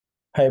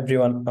Hi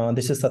everyone,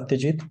 this is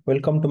Satyajit.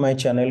 Welcome to my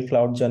channel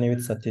CloudJourney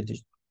with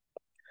Satyajit.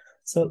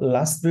 So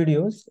last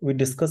videos we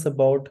discussed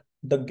about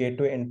the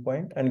gateway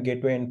endpoint and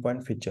gateway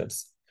endpoint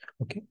features.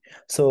 Okay,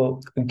 so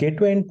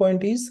gateway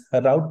endpoint is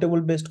a route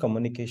table based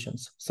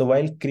communications. So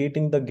while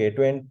creating the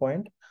gateway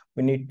endpoint,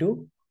 we need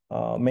to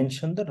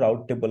mention the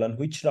route table and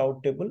which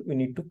route table we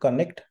need to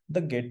connect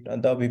the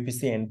the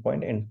VPC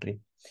endpoint entry.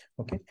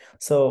 Okay,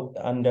 so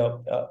and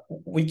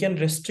we can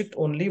restrict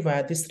only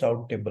via this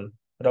route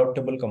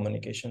table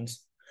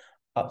communications.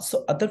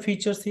 So other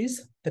features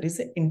is there is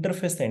an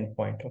interface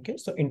endpoint. Okay,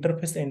 so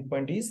interface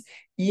endpoint is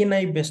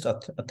ENI based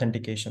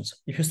authentications.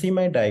 If you see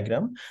my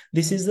diagram,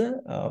 this is a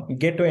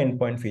gateway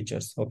endpoint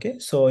features. Okay,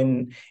 so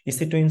in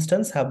EC2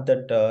 instance have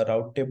that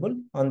route table.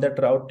 On that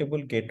route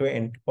table, gateway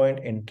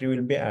endpoint entry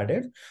will be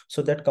added,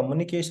 so that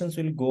communications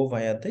will go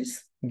via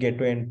this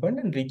gateway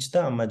endpoint and reach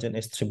the Amazon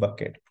S3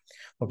 bucket.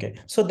 Okay,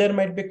 so there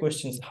might be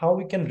questions how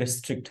we can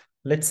restrict.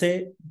 Let's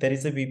say there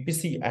is a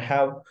VPC. I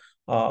have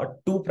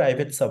two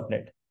private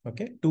subnet.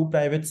 Okay, two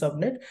private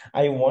subnet.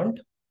 I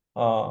want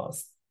uh,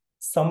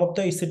 some of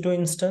the EC2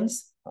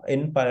 instance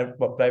in private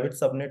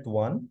subnet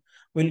 1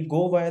 will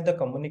go via the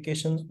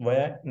communications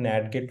via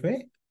NAT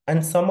gateway,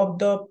 and some of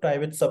the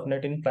private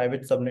subnet in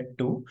private subnet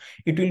 2,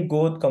 it will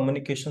go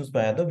communications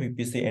via the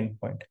VPC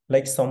endpoint,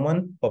 like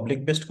someone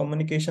public based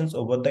communications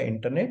over the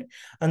internet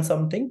and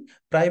something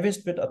private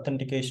with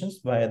authentications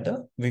via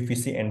the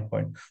VPC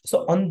endpoint.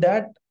 So on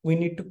that, we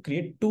need to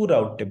create two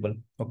route table.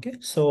 Okay,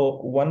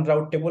 so one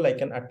route table I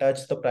can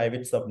attach the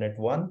private subnet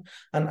 1,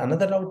 and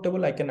another route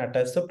table I can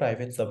attach the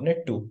private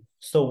subnet 2.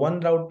 So one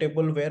route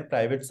table where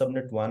private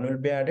subnet 1 will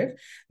be added,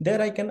 there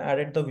I can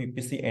add the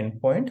VPC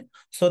endpoint,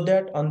 so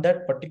that on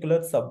that particular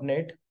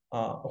subnet,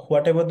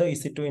 whatever the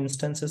EC2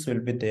 instances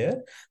will be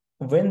there,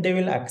 when they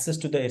will access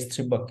to the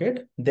S3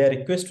 bucket, their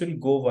request will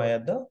go via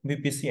the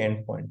VPC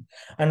endpoint.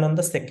 And on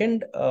the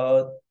second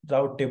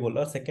route table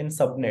or second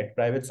subnet,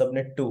 private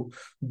subnet 2,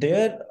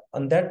 there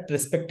on that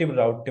respective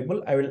route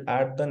table, I will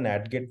add the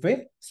NAT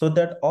gateway, so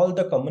that all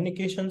the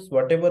communications,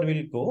 whatever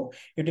will go,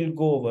 it will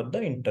go over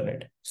the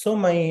internet. So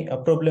my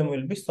problem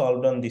will be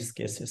solved on these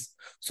cases.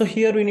 So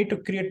here we need to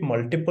create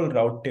multiple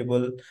route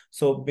table.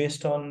 So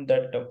based on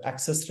that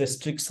access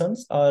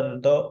restrictions or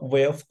the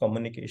way of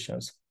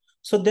communications.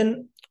 So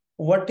then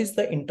what is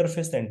the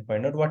interface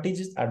endpoint or what is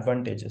its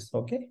advantages?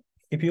 Okay,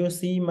 if you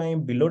see my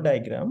below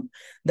diagram,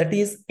 that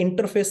is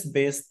interface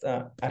based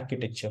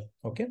architecture.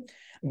 Okay,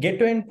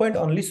 gateway endpoint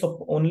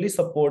only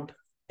support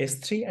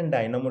S3 and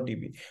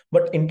DynamoDB,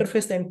 but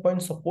interface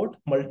endpoint support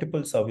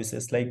multiple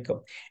services like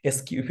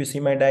SQ. If you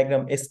see my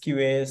diagram,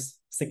 SQS,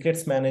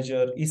 Secrets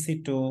Manager,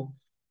 EC2,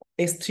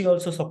 S3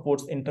 also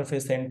supports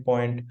interface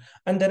endpoint,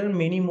 and there are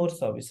many more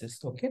services.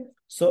 Okay,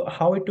 so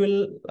how it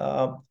will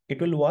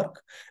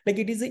work? Like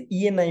it is a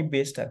ENI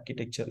based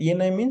architecture.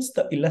 ENI means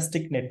the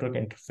Elastic Network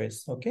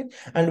Interface. Okay,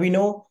 and we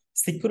know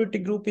security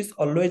group is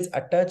always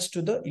attached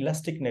to the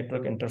Elastic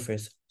Network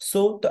Interface,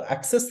 so the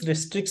access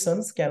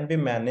restrictions can be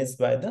managed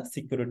by the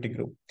security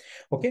group.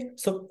 Okay,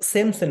 so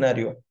same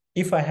scenario.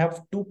 If I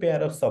have two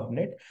pair of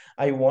subnet,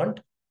 I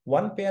want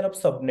one pair of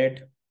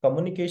subnet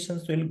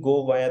communications will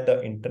go via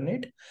the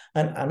internet,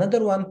 and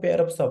another one pair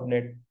of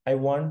subnet, I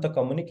want the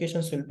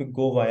communications will be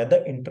go via the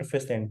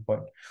interface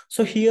endpoint.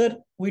 So here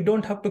we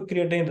don't have to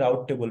create a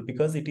route table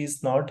because it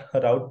is not a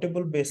route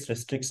table based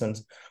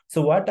restrictions.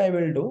 So what I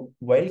will do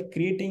while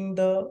creating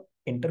the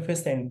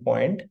interface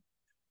endpoint,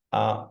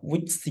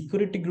 which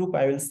security group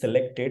I will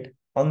select it.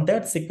 On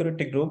that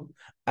security group,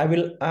 I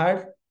will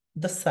add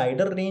the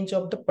CIDR range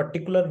of the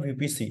particular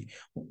VPC,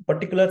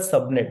 particular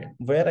subnet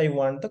where I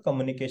want the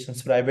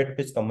communications, private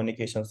page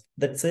communications.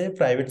 Let's say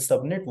private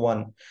subnet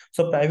 1.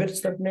 So private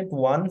subnet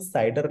 1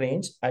 CIDR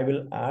range, I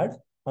will add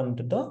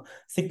onto the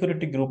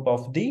security group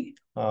of the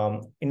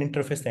in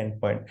interface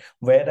endpoint.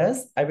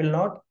 Whereas I will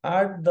not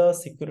add the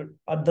security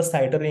or the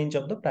CIDR range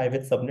of the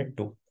private subnet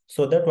 2.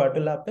 So that what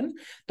will happen?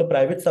 The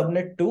private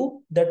subnet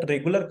 2, that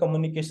regular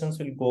communications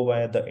will go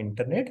via the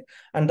internet,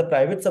 and the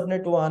private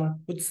subnet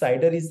 1, which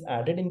CIDR is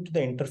added into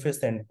the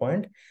interface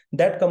endpoint,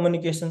 that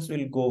communications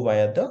will go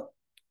via the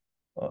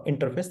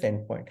interface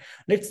endpoint.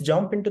 Let's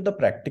jump into the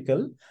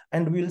practical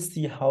and we'll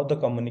see how the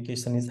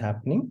communication is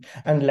happening,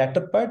 and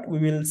latter part we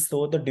will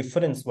show the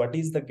difference, what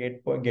is the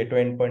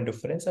gateway endpoint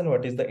difference and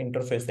what is the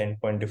interface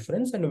endpoint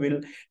difference, and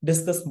we'll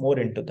discuss more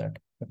into that.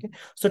 Okay,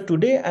 so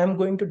today I'm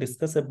going to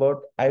discuss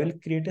about, I will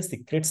create a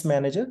secrets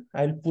manager.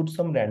 I'll put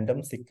some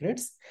random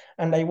secrets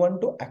and I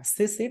want to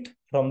access it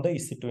from the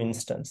EC2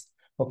 instance.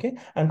 Okay,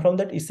 and from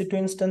that EC2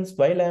 instance,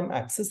 while I'm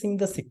accessing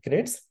the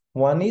secrets,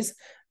 one is,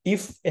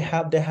 if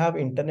they have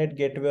internet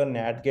gateway or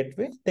NAT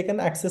gateway, they can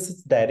access it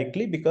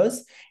directly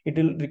because it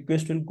will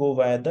request will go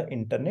via the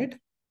internet,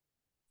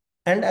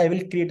 and I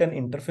will create an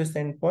interface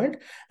endpoint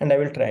and I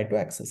will try to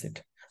access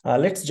it.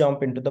 Let's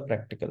jump into the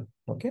practical.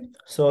 Okay,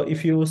 so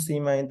if you see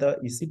the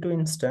EC2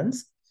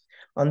 instance,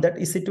 on that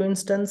EC2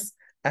 instance,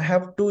 I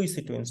have two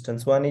EC2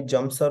 instance. One is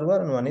jump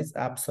server and one is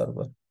app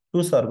server.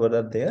 Two servers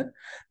are there.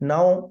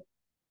 Now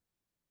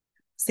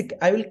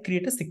I will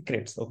create a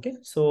secrets. Okay.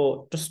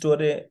 So to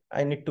store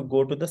I need to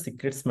go to the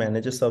secrets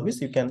manager service.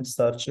 You can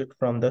search it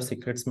from the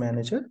secrets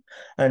manager.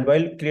 And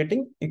while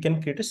creating, you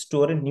can create a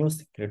store a new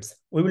secrets.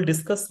 We will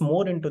discuss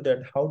more into that,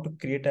 how to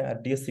create a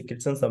RDS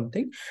secrets and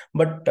something.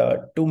 But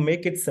to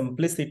make it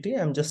simplicity,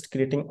 I'm just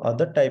creating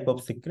other type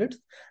of secrets,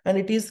 and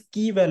it is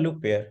key value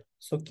pair.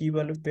 So key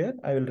value pair,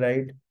 I will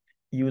write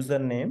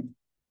username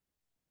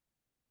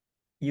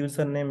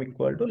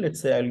equal to, let's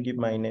say I'll give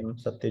my name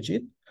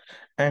Satyajit,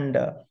 and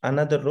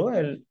another row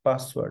I'll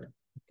password.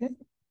 Okay,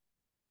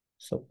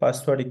 so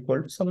password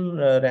equal to some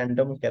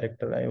random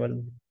character. I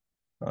will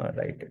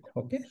write it.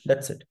 Okay,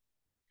 that's it.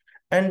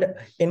 And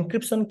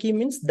encryption key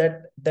means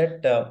that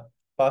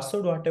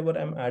password, whatever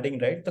I'm adding,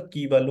 right, the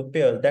key value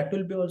pair, that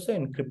will be also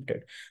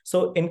encrypted.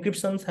 So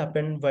encryptions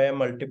happen via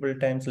multiple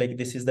times. Like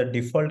this is the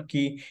default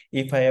key.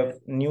 If I have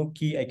new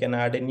key, I can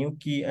add a new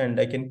key, and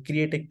I can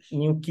create a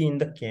new key in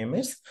the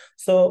KMS.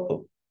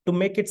 So to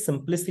make it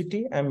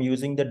simplicity, I'm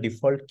using the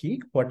default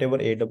key, whatever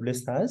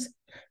AWS has,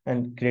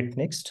 and create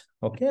next.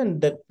 Okay,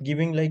 and that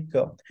giving like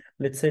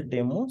let's say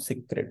demo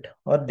secret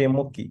or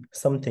demo key,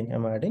 something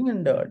I'm adding,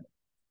 and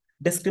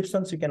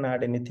descriptions you can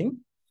add anything.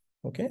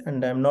 Okay,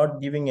 and I'm not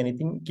giving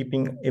anything,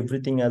 keeping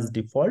everything as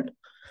default.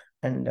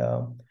 And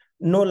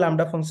no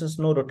lambda functions,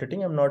 no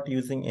rotating, I'm not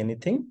using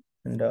anything.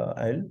 And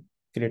I'll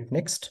create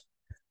next,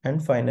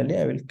 and finally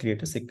I will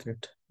create a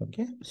secret.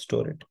 Okay,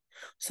 store it.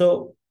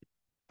 So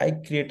I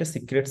create a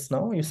secrets.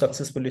 Now you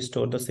successfully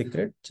store the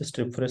secret. Just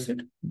refresh it.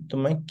 So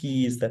my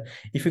key is there.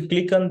 If you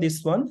click on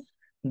this one,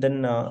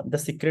 then the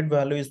secret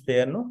value is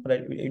there, no,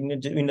 right?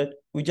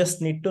 We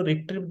just need to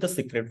retrieve the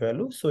secret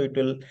value. So it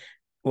will,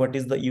 what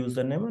is the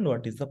username and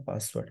what is the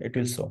password, it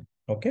will show.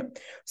 Okay,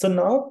 so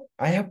now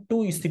I have two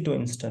EC2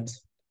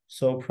 instance.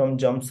 So from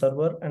jump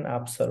server and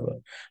app server,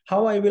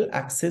 how I will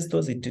access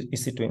those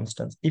EC2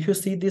 instance? If you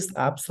see this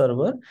app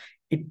server,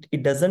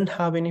 it doesn't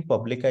have any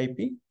public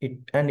IP,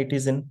 and it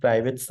is in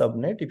private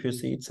subnet. If you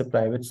see, it's a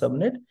private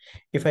subnet.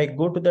 If I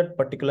go to that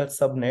particular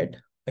subnet,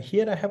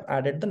 here I have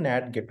added the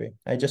NAT gateway.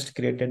 I just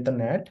created the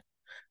NAT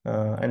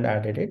and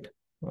added it.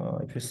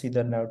 If you see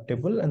the NAT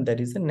table, and there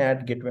is a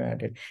NAT gateway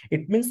added,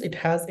 it means it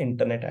has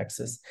internet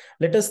access.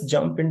 Let us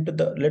log into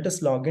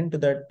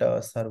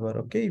that server.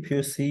 Okay, if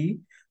you see,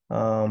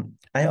 I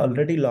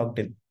already logged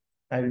in.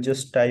 I will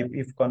just type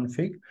if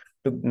config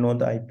to know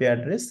the IP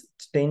address.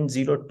 It's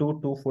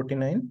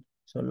 10.02.249.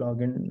 So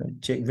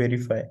login, check,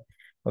 verify.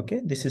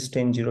 Okay, this is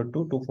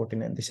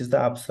 10.02.249. This is the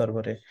app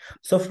server.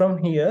 So from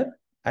here,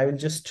 I will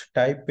just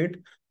type it,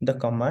 the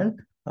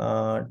command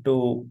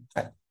to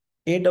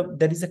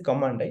there is a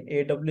command, right?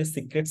 AWS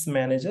Secrets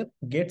Manager,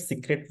 get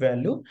secret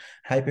value,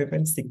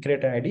 hyphen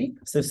secret ID.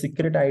 So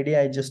secret ID,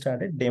 I just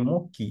added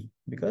demo key,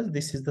 because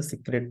this is the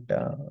secret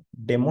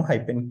demo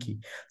hyphen key,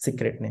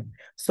 secret name.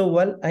 So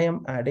while I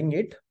am adding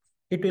it,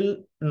 it will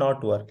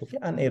not work. Okay,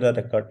 an error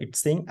record. It's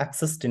saying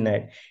access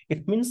denied.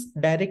 It means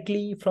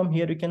directly from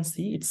here, you can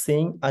see it's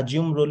saying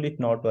assume role is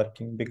not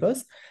working,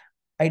 because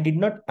I did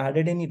not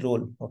added any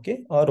role.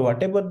 Okay, or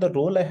whatever the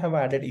role I have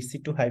added,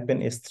 EC2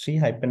 hyphen S3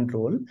 hyphen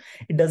role,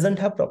 it doesn't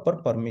have proper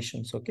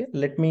permissions. Okay,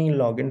 let me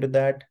log into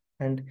that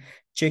and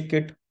check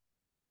it.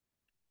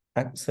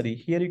 Sorry,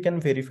 here you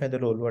can verify the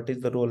role. What is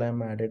the role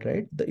I'm added,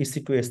 right? The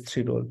EC2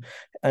 S3 role.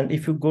 And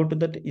if you go to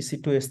that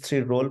EC2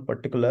 S3 role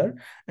particular,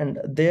 and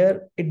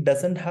there it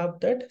doesn't have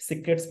that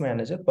secrets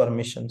manager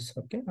permissions.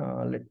 Okay,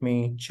 let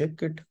me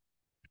check it.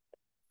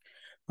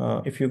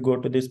 If you go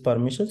to these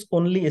permissions,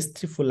 only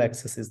S3 full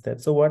access is there.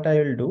 So what I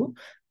will do,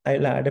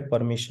 I'll add a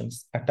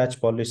permissions, attach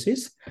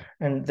policies,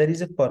 and there is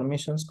a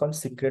permissions called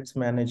secrets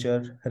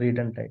manager read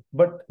and write.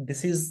 But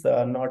this is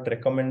not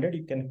recommended.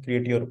 You can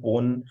create your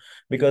own,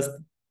 because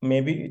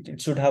maybe it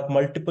should have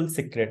multiple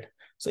secret.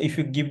 So if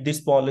you give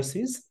these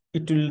policies,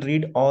 it will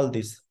read all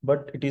this,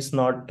 but it is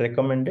not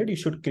recommended. You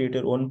should create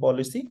your own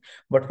policy.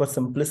 But for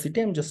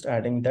simplicity, I'm just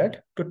adding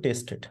that to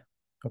test it.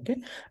 Okay,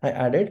 I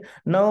added.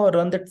 Now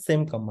run that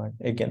same command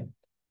again.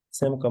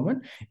 Same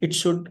command. It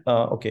should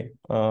okay.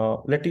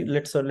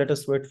 Let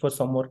us wait for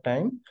some more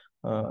time.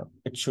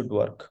 It should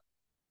work.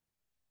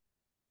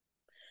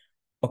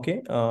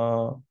 Okay.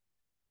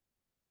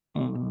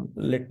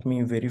 Let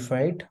me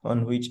verify it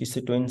on which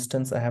EC2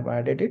 instance I have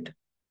added it.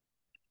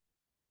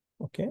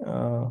 Okay.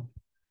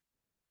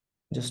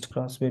 Just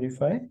cross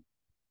verify.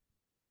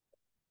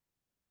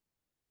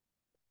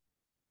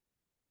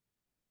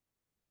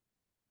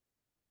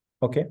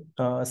 Okay.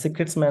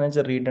 Secrets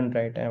manager read and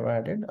write I have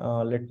added.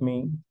 Let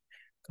me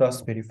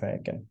cross verify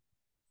again.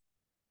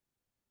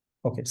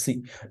 Okay,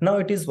 see, now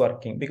it is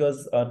working,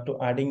 because to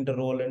adding the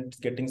role and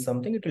getting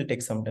something, it will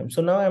take some time.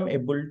 So now I'm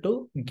able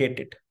to get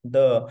it,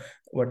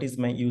 what is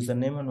my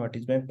username and what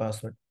is my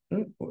password.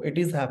 It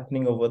is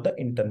happening over the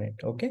internet.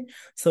 Okay,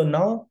 so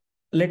now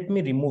let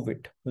me remove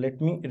it. Let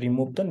me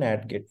remove the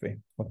NAT gateway.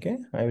 Okay,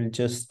 I will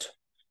just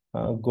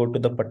go to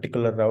the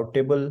particular route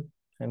table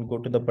and go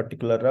to the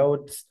particular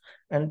routes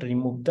and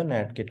remove the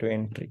NAT gateway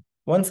entry.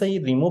 Once I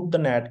remove the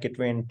NAT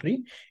gateway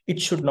entry, it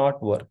should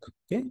not work.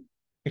 Okay,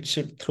 it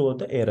should throw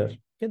the error.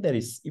 Okay, there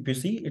is, if you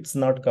see, it's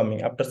not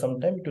coming. After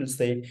some time, it will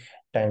say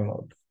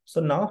timeout.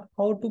 So now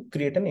how to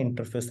create an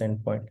interface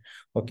endpoint?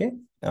 Okay,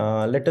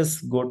 let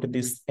us go to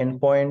this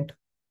endpoint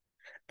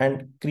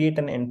and create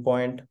an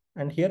endpoint.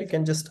 And here you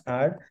can just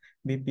add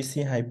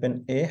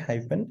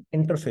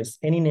VPC-A-interface,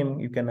 any name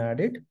you can add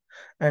it.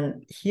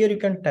 And here you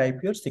can type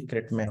your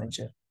secret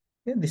manager.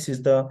 Okay, this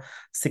is the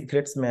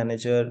secrets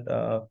manager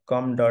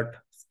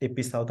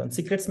com.ap south 1.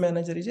 Secrets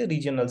manager is a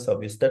regional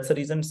service. That's the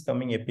reason it's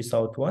coming ap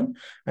south 1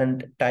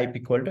 and type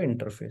equal to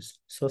interface.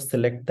 So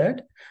select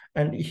that.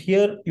 And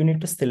here you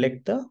need to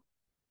select the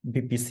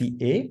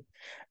VPC-A.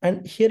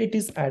 And here it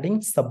is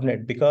adding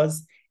subnet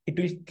because it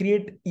will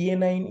create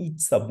ENI in each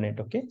subnet.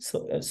 Okay,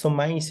 so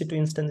my EC2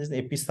 instance is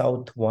AP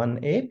South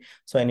 1A.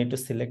 So I need to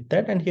select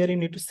that. And here you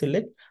need to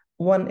select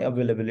one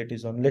availability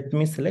zone. Let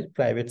me select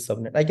private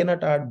subnet. I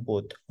cannot add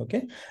both.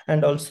 Okay,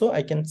 and also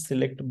I can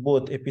select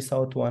both AP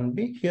South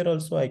 1B. Here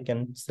also I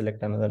can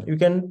select another. You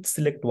can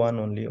select one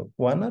only,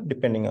 one or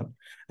depending on.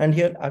 And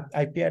here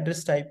IP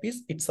address type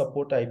is it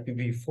support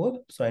IPv4.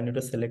 So I need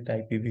to select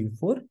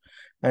IPv4.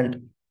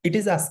 And it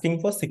is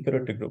asking for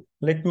security group.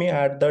 Let me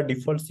add the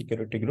default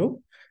security group,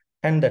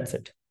 and that's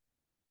it.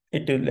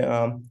 It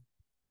will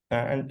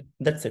and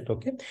that's it.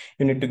 Okay,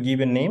 you need to give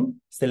a name,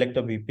 select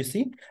a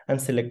VPC,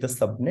 and select the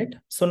subnet.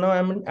 So now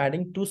I'm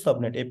adding two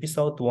subnet, AP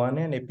South 1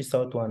 and AP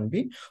South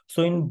 1B.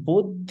 So in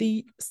both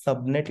the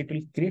subnet, it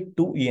will create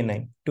two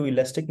ENI, two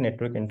elastic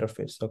network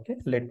interface. Okay,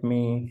 let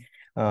me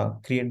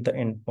create the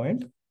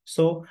endpoint.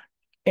 So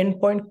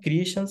endpoint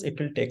creations, it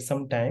will take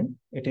some time.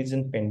 It is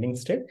in pending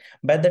state.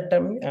 By that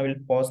time, I will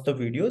pause the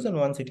videos, and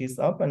once it is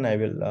up, and I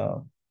will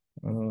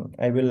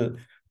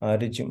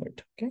resume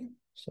it. Okay,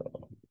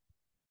 so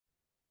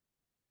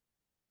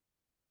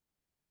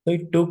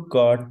it took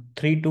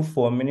 3 to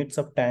 4 minutes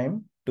of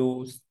time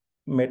to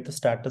make the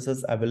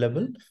statuses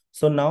available.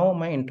 So now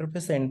my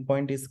interface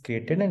endpoint is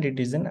created and it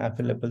is in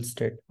available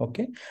state.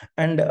 Okay,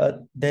 and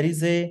there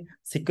is a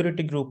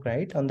security group,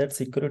 right? On that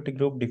security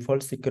group,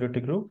 default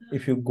security group,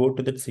 if you go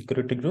to that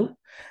security group,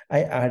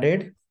 I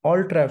added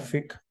all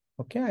traffic.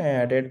 Okay, I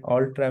added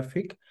all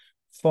traffic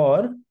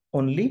for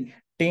only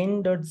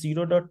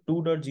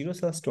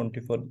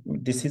 10.0.2.0/24.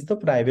 This is the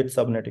private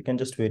subnet. You can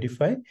just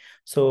verify.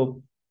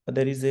 So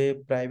there is a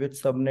private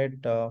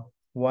subnet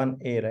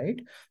 1A,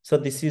 right? So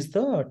this is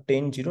the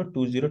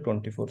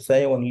 10.0.20.24. So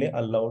I only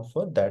allowed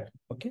for that.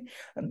 Okay.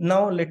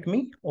 Now let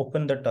me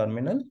open the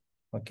terminal.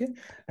 Okay.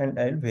 And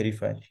I'll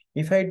verify.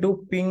 If I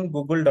do ping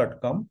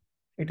google.com,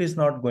 it is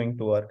not going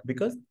to work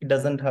because it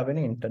doesn't have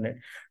any internet.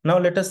 Now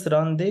let us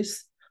run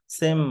this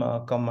same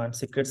command,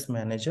 secrets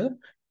manager.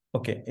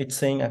 Okay. It's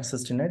saying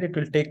access denied. It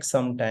will take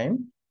some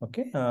time.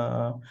 Okay.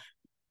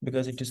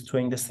 Because it is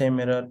throwing the same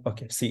error.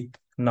 Okay. See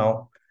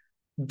now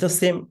the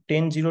same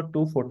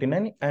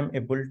 10.0.2.49, I'm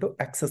able to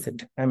access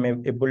it. I'm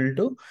able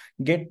to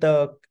get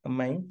the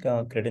my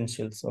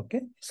credentials.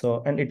 Okay,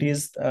 so and it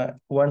is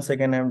once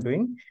again I'm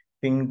doing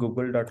ping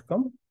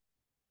google.com.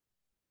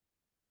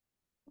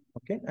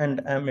 Okay,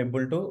 and I'm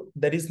able to,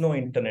 there is no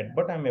internet,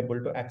 but I'm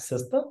able to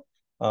access the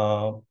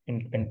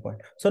endpoint.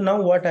 So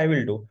now what I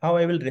will do, how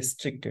I will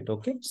restrict it.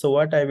 Okay, so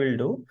what I will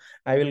do,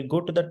 I will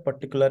go to that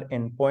particular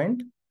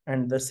endpoint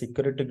and the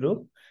security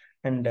group,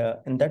 and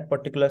in that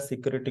particular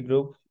security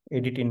group,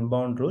 edit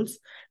inbound rules.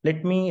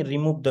 Let me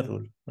remove the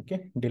rule.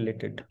 Okay,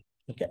 delete it.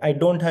 Okay, I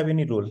don't have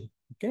any rule.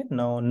 Okay,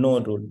 now no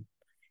rule.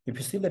 If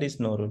you see, there is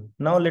no rule.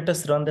 Now let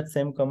us run that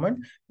same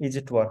command. Is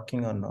it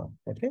working or not?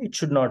 Okay, it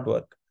should not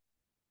work.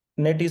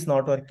 Net is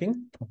not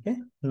working. Okay,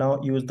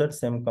 now use that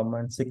same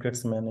command,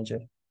 secrets manager.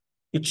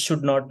 It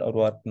should not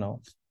work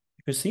now.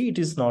 If you see, it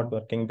is not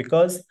working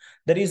because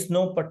there is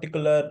no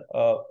particular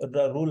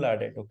rule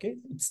added. Okay,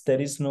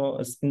 there is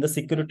no, in the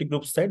security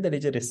group side there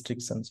is a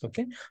restrictions.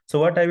 Okay, so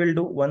what I will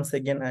do, once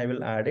again I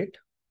will add it,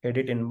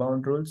 edit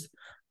inbound rules,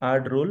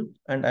 add rule,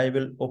 and I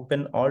will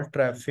open all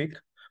traffic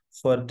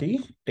for the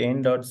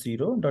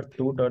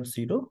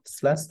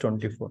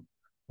 10.0.2.0/24.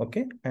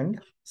 Okay, and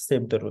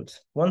save the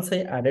rules. Once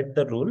I added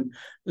the rule,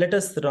 let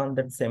us run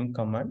that same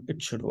command.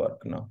 It should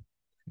work now.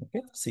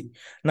 Okay, see,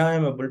 now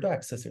I'm able to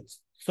access it.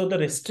 So the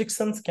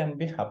restrictions can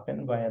be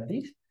happen via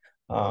the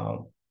uh,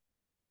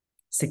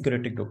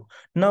 security group.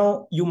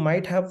 Now you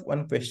might have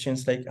one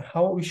questions like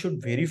how we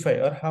should verify,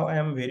 or how I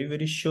am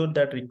very sure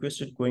that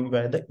request is going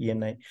via the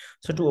ENI.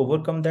 So to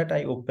overcome that,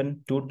 I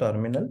open two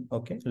terminal.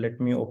 Okay, let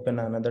me open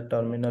another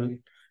terminal,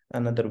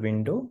 another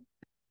window.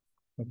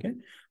 Okay,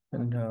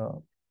 and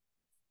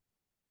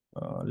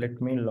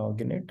let me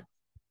log in it.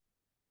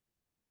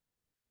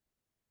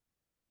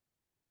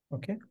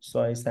 Okay,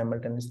 so I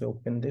simultaneously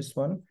open this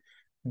one.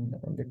 And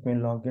let me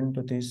log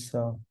into this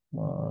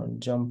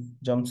jump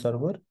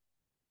server.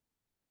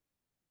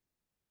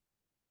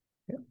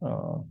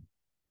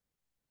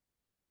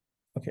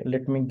 Okay,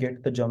 let me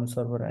get the jump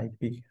server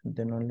IP,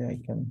 then only I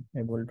can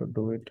able to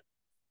do it.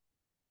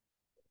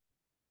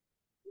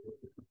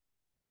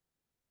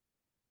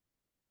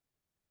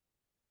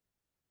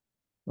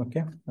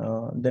 Okay,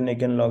 then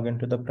again log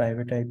into the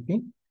private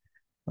IP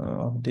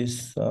of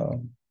this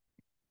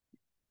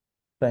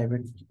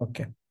private.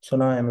 Okay, So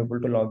now I'm able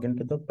to log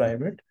into the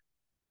private.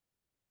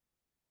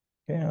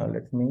 Okay,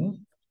 let me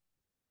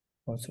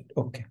pause it.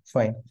 Okay,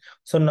 fine.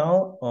 So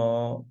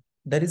now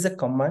there is a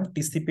command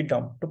TCP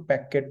dump to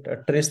packet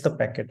trace the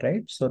packet,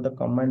 right? So the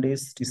command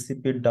is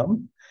TCP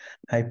dump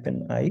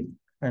 -i,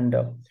 and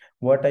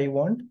what I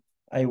want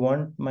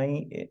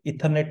my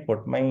Ethernet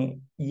port, my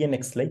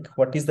ENX, like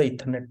what is the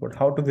Ethernet port?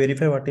 How to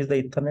verify what is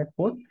the Ethernet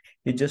port?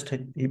 You just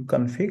hit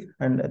config,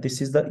 and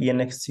this is the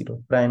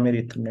ENX0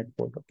 primary Ethernet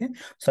port. Okay,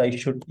 so I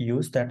should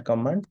use that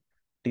command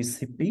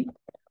TCP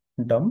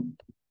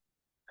dump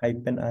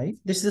 -i.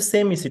 This is the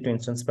same EC2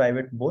 instance,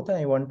 private both.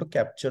 I want to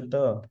capture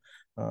the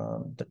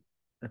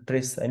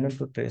trace. I need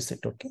to trace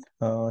it. Okay.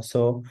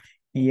 So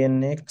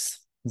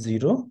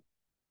ENX0.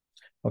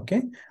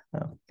 Okay.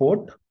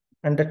 Port,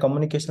 and the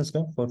communication is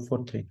going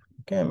 443.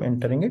 Okay. I'm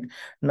entering it.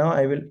 Now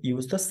I will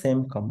use the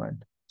same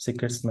command,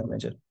 secrets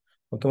manager.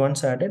 Okay.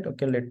 Once added.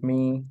 Okay. Let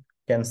me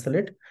cancel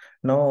it.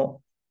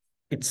 Now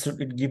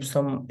it gives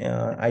some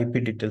IP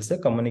details, the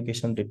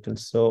communication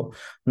details. So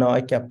now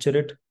I capture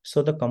it.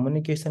 So the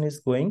communication is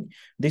going,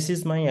 this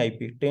is my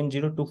IP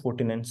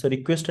 10.0.249. So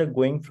requests are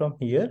going from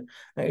here.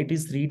 It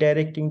is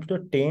redirecting to the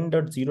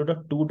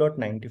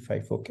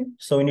 10.0.2.95. Okay.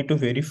 So we need to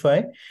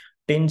verify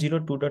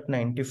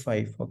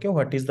 10.0.2.95. Okay.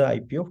 What is the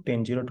IP of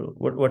 10.0.2?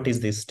 What is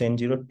this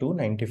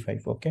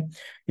 10.0.2.95? Okay.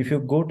 If you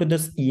go to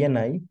this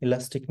ENI,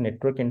 Elastic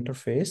Network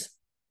Interface,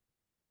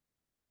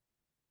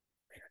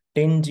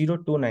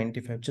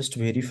 10.0.2.95, just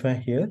verify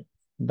here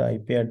the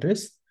IP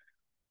address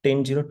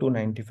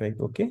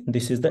 10.0.2.95. Okay,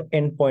 this is the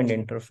endpoint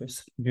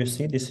interface. You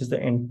see, this is the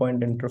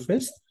endpoint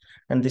interface,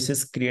 and this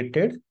is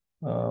created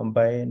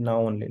by now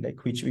only,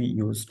 like which we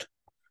used.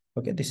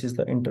 Okay, this is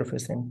the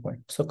interface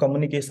endpoint. So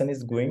communication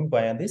is going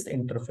via this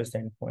interface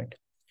endpoint.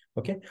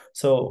 Okay,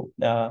 so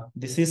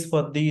this is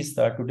for this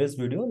today's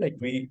video. Like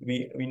we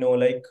know,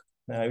 like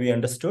we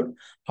understood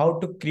how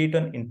to create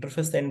an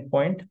interface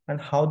endpoint and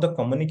how the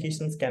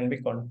communications can be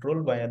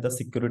controlled via the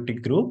security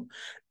group,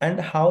 and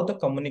how the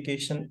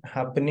communication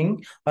happening,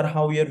 or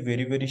how we are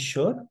very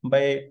sure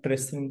by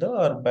tracing the,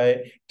 or by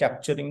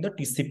capturing the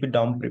TCP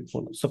dump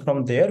report. So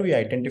from there we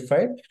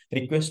identified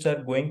requests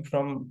are going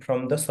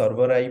from the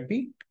server IP,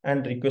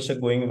 and requests are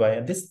going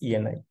via this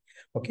ENI.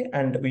 Okay,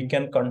 and we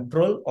can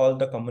control all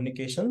the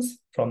communications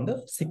from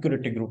the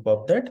security group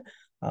of that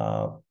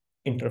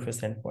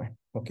interface endpoint.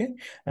 Okay,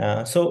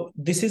 so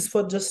this is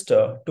for just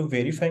to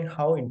verifying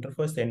how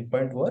interface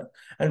endpoint work,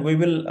 and we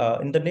will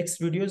in the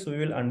next videos we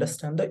will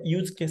understand the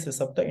use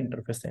cases of the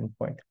interface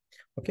endpoint.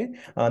 Okay,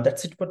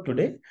 that's it for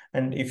today.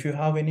 And if you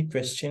have any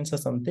questions or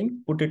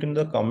something, put it in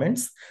the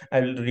comments.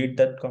 I will read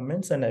that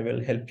comments and I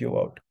will help you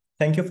out.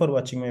 Thank you for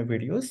watching my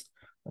videos.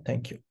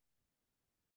 Thank you.